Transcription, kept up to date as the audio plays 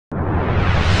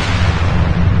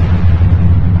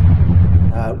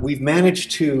we've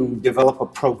managed to develop a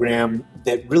program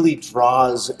that really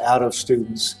draws out of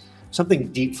students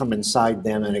something deep from inside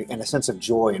them and a sense of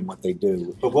joy in what they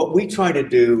do. But what we try to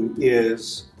do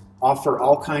is offer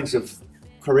all kinds of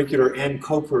curricular and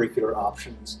co-curricular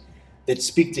options that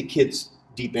speak to kids'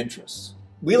 deep interests.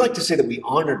 We like to say that we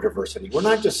honor diversity. We're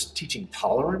not just teaching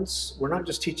tolerance. We're not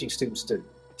just teaching students to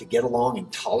get along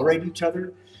and tolerate each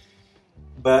other,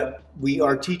 but we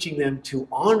are teaching them to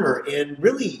honor and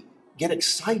really get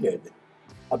excited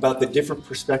about the different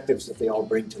perspectives that they all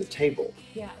bring to the table.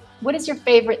 Yeah. What is your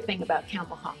favorite thing about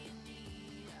Campbell Hall?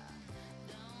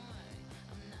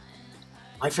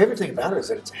 My favorite thing about it is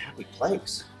that it's a happy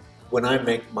place. When I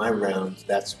make my rounds,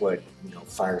 that's what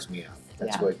fires me up.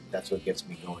 That's what gets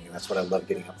me going, and that's what I love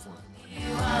getting up for. Don't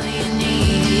worry,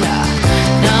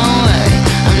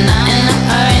 I'm not in a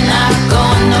hurry, not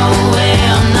going nowhere.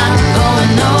 I'm not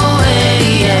going nowhere,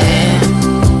 yeah.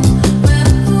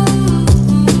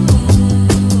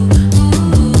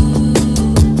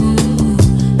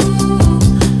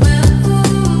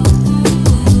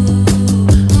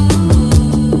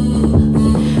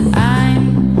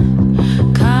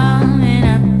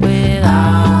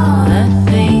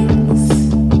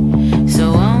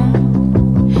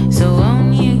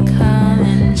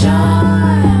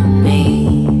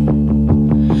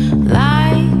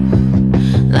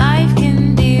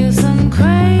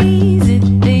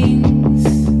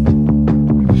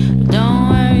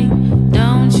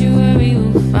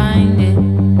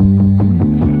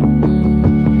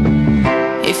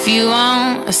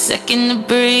 A second to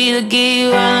breathe, I'll give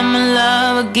you all of my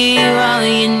love, I'll give you all that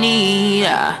you need.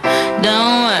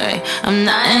 Don't worry, I'm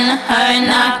not in a hurry,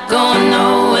 not going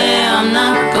nowhere.